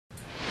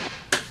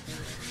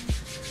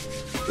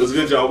What's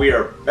good, y'all? We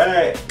are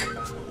back.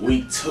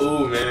 Week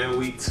 2, man.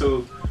 Week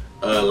 2.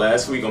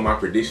 Last week on my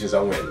predictions, I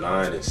went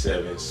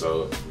 9-7.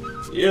 So,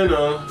 you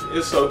know,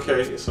 it's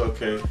okay. It's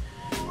okay.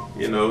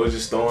 You know, we're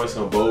just throwing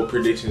some bold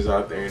predictions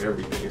out there and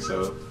everything.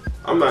 So,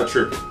 I'm not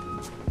tripping.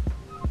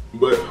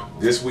 But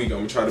this week, I'm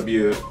gonna try to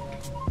be a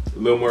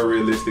little more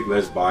realistic,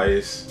 less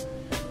biased.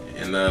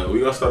 And we're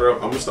gonna start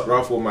off. I'm gonna start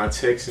off with my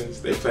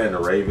Texans. They playing the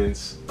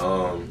Ravens.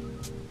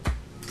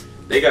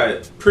 They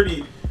got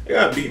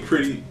beat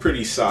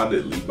pretty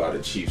solidly by the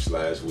Chiefs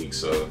last week,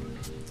 so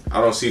I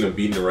don't see them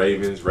beating the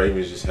Ravens.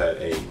 Ravens just had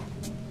a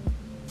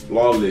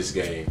flawless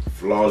game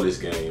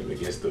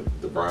against the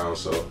Browns.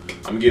 So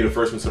I'm gonna give the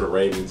first one to the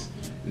Ravens.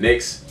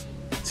 Next,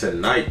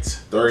 tonight,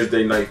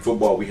 Thursday night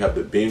football, we have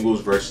the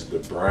Bengals versus the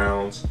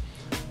Browns.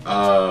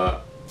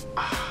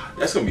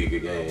 That's gonna be a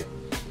good game.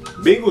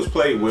 Bengals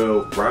played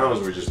well. Browns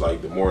were just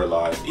like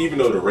demoralized, even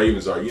though the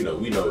Ravens are, you know,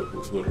 we know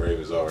who the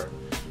Ravens are.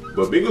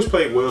 But Bengals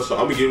played well, so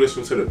I'm going to give this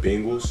one to the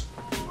Bengals.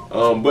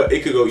 But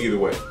it could go either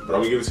way. But I'm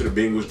going to give it to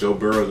the Bengals. Joe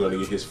Burrow is going to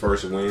get his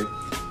first win.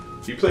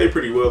 He played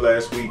pretty well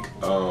last week.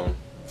 Yeah,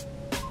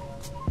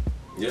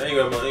 I ain't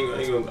gonna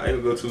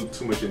go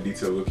too much in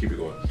detail. We'll keep it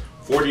going.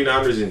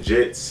 49ers and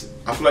Jets.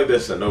 I feel like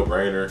that's a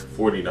no-brainer.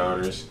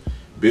 49ers.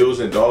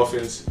 Bills and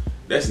Dolphins.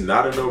 That's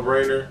not a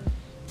no-brainer.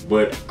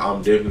 But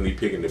I'm definitely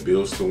picking the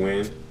Bills to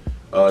win.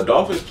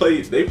 Dolphins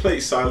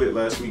played solid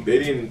last week. They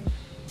didn't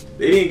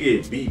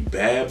get beat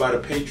bad by the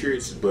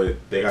Patriots, but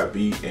they got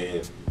beat,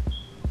 and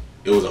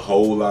it was a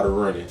whole lot of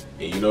running.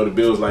 And you know the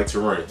Bills like to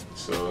run,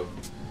 so,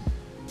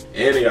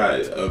 and they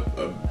got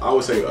I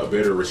would say a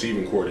better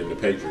receiving core than the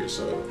Patriots.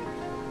 So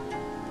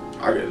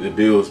I got the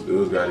Bills.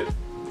 Bills got it.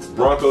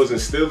 Broncos and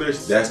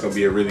Steelers. That's gonna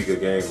be a really good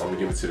game. I'm gonna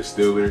give it to the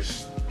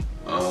Steelers.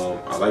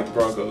 I like the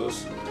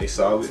Broncos. They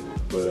solid,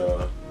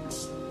 but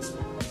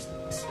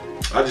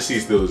I just see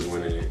Steelers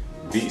winning it.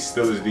 Beat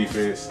Steelers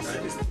defense.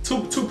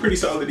 Two pretty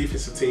solid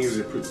defensive teams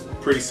and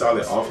pretty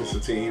solid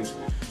offensive teams,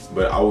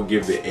 but I would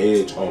give the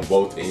edge on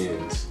both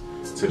ends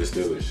to the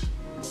Steelers.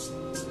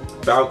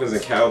 Falcons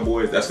and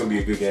Cowboys. That's gonna be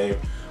a good game.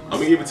 I'm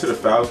gonna give it to the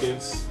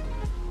Falcons.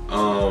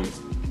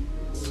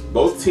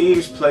 Both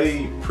teams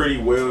played pretty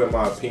well in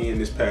my opinion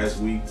this past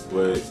week,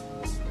 but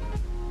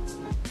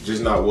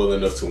just not well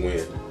enough to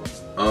win.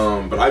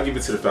 But I give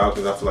it to the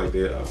Falcons. I feel like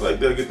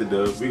they'll get the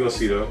dub. We gonna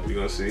see though. We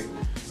gonna see.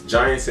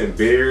 Giants and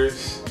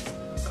Bears.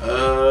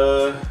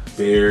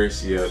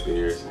 Bears, yeah,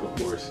 Bears, of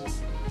course.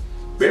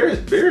 Bears,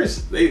 they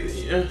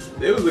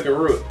was looking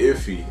real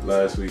iffy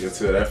last week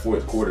until that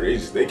fourth quarter.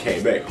 They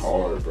came back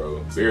hard,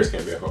 bro. Bears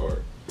came back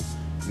hard.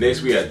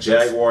 Next we got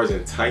Jaguars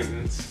and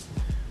Titans.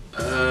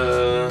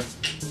 That's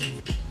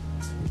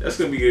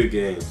gonna be a good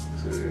game.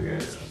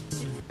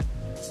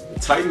 The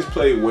Titans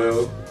played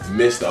well,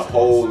 missed a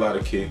whole lot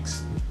of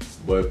kicks,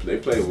 but they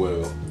played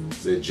well.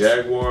 The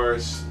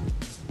Jaguars,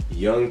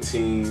 young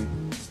team.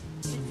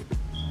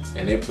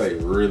 And they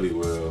played really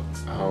well.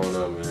 I don't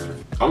know, man.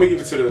 I'm gonna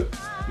give it to the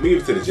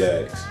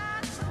Jags.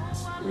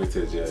 I'm gonna give it to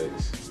the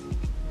Jags.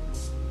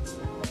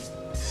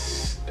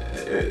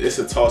 It's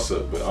a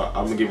toss-up, but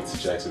I'm gonna give it to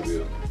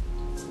Jacksonville.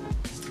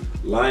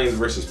 Lions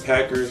versus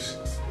Packers.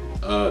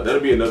 That'll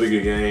be another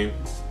good game.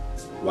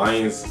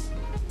 Lions,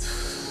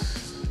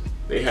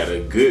 they had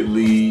a good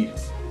lead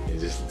and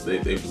just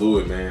they blew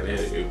it, man.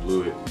 They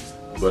blew it.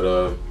 But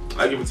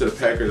I give it to the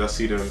Packers. I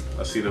see them.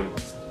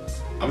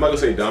 I'm not gonna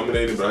say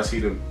dominating, but I see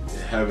them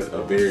having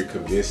a very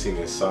convincing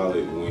and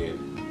solid win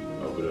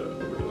over the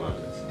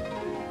Lions.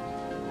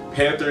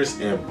 Panthers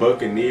and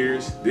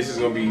Buccaneers. This is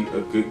gonna be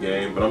a good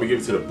game, but I'm gonna give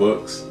it to the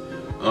Bucs.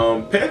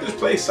 Panthers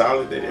played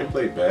solid. They didn't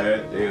play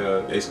bad.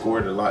 They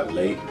scored a lot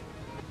late.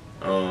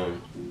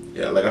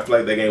 Yeah, like I feel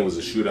like that game was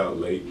a shootout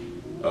late.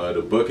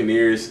 The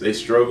Buccaneers, they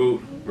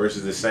struggled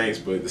versus the Saints,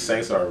 but the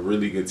Saints are a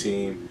really good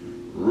team,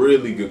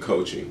 really good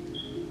coaching,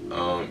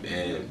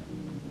 and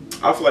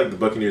I feel like the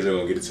Buccaneers are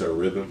gonna get into a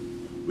rhythm.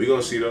 We're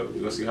gonna see though. We're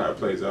gonna see how it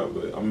plays out,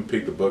 but I'm gonna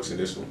pick the Bucs in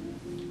this one.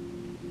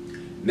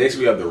 Next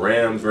we have the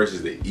Rams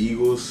versus the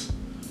Eagles.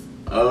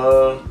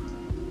 I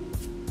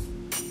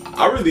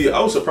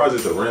was surprised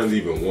that the Rams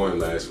even won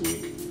last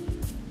week.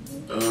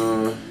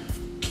 I'm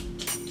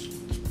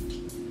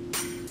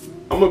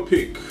gonna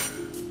pick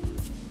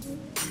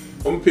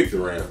the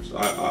Rams.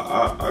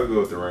 I'll go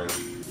with the Rams.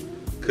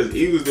 Cause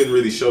Eagles didn't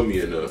really show me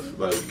enough.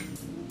 Like,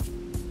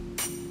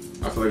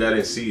 I feel like I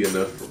didn't see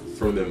enough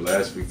from them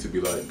last week to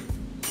be like,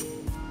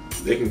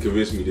 they can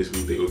convince me this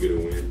week they go get a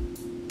win.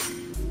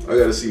 I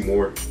gotta see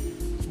more.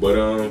 But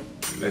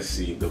let's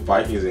see, the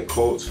Vikings and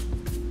Colts.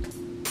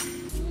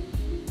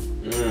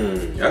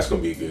 That's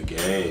gonna be a good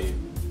game.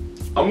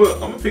 I'm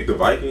gonna pick the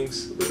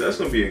Vikings, but that's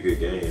gonna be a good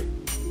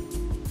game.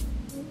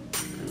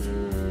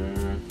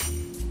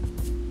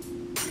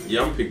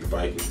 Yeah, I'm gonna pick the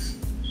Vikings.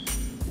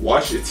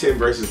 Washington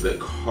versus the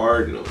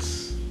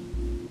Cardinals.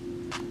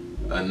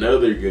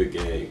 Another good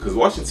game, because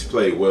Washington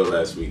played well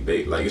last week.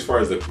 They, like, as far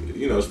as them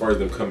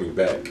coming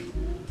back,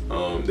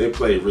 they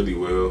played really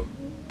well.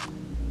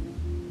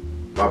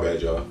 My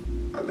bad, y'all.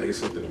 I think it's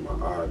something in my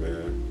eye,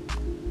 man.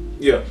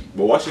 Yeah,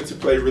 but Washington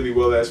played really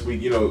well last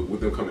week, you know, with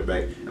them coming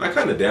back. And I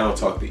kind of down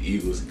talked the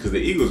Eagles because the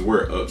Eagles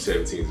were up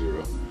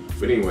 17-0.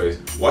 But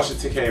anyways,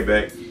 Washington came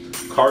back.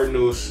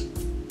 Cardinals,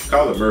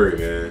 Kyler Murray,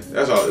 man.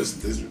 That's all.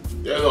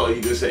 That's all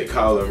you can say,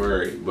 Kyler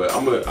Murray. But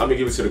I'm gonna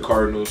give it to the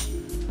Cardinals.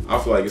 I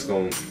feel like it's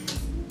gonna.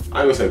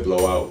 I ain't gonna say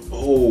blowout.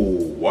 Oh,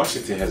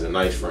 Washington has a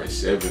nice front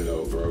seven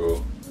though,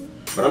 bro.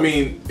 But I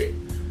mean,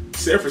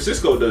 San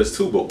Francisco does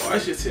too. But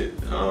Washington,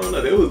 I don't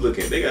know. They was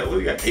looking. They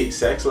got 8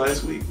 sacks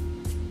last week.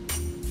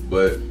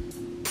 But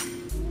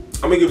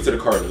I'm gonna give it to the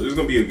Cardinals. It's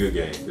gonna be a good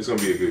game. It's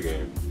gonna be a good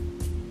game.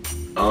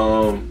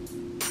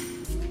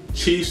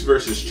 Chiefs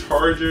versus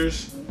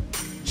Chargers.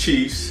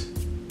 Chiefs.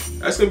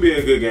 That's gonna be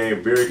a good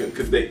game. Very good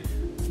because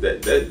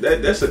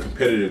that's a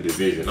competitive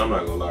division. I'm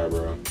not gonna lie,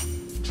 bro.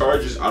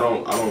 Chargers, I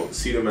don't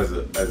see them as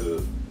a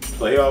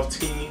playoff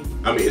team.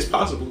 I mean, it's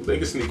possible they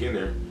can sneak in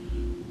there,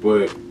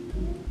 but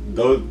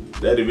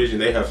that division,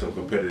 they have some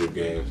competitive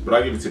games. But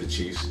I give it to the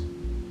Chiefs.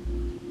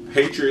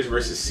 Patriots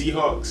versus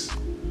Seahawks.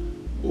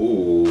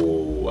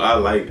 Ooh, I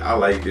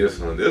like this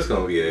one. This is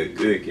gonna be a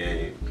good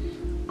game.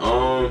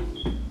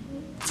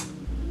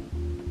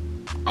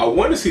 I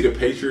want to see the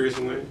Patriots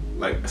win.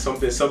 Like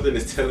something is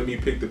telling me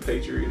pick the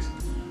Patriots,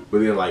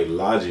 but then like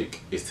logic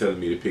is telling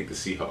me to pick the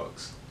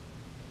Seahawks.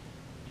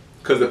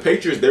 Cause the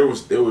Patriots, there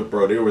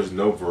was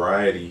no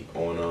variety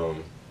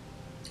on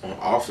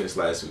offense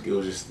last week. It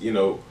was just, you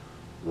know,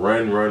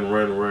 run,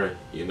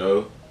 you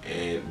know,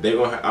 and they're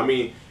gonna. I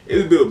mean,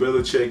 it's Bill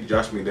Belichick,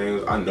 Josh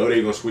McDaniels. I know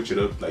they're gonna switch it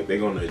up, like they're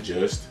gonna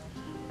adjust,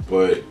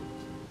 but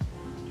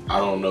I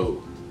don't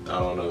know.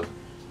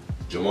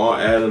 Jamal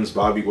Adams,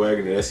 Bobby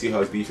Wagner, that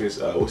Seahawks defense.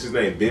 What's his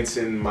name?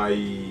 Benson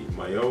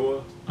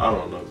Mayowa. I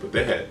don't know, but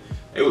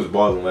it was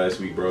balling last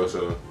week, bro.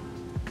 So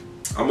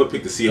I'm gonna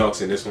pick the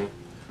Seahawks in this one.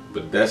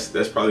 But that's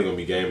probably gonna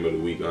be game of the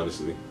week,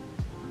 honestly.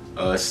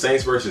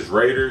 Saints versus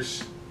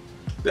Raiders.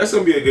 That's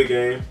gonna be a good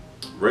game.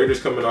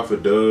 Raiders coming off a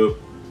dub.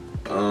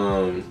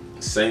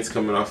 Saints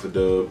coming off a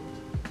dub.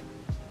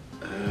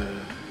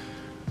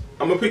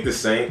 I'm gonna pick the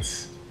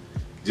Saints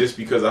just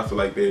because I feel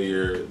like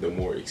they're the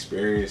more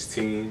experienced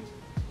team.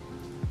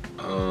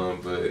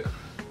 But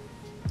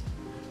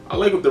I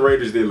like what the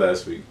Raiders did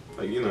last week.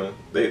 Like, you know,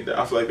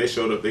 I feel like they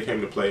showed up, they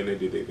came to play, and they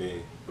did their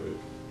thing. But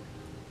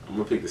I'm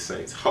gonna pick the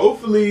Saints.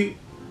 Hopefully,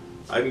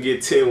 I can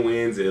get 10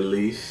 wins at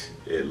least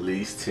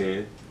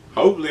 10.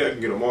 Hopefully, I can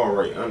get them all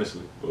right,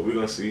 honestly. But we're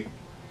gonna see.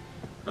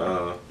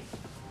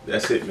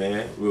 That's it,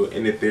 man. We'll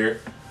end it there.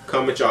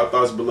 Comment y'all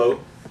thoughts below.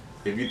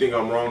 If you think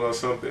I'm wrong on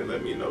something,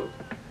 let me know.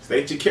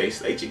 State your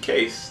case.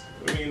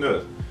 Let me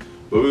know.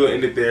 But we're gonna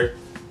end it there.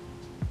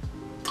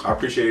 I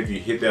appreciate it if you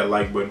hit that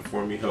like button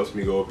for me. It helps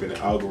me go up in the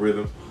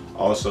algorithm.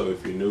 Also,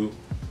 if you're new,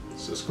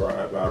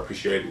 subscribe. I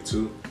appreciate it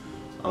too.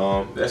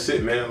 That's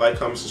it, man. Like,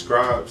 comment,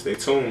 subscribe. Stay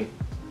tuned.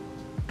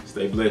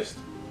 Stay blessed.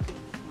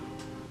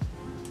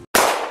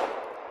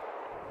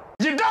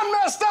 You done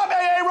messed up,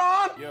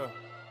 Aaron. Yeah.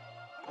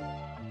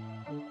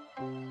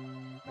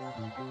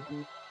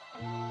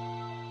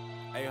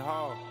 Hey,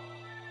 Hall.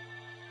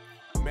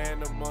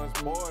 Man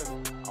amongst boys,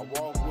 I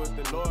walk with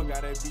the Lord.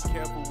 Gotta be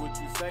careful what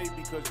you say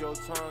because your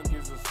tongue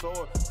is a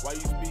sword. Why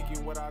you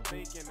speaking what I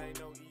think and ain't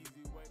no easy.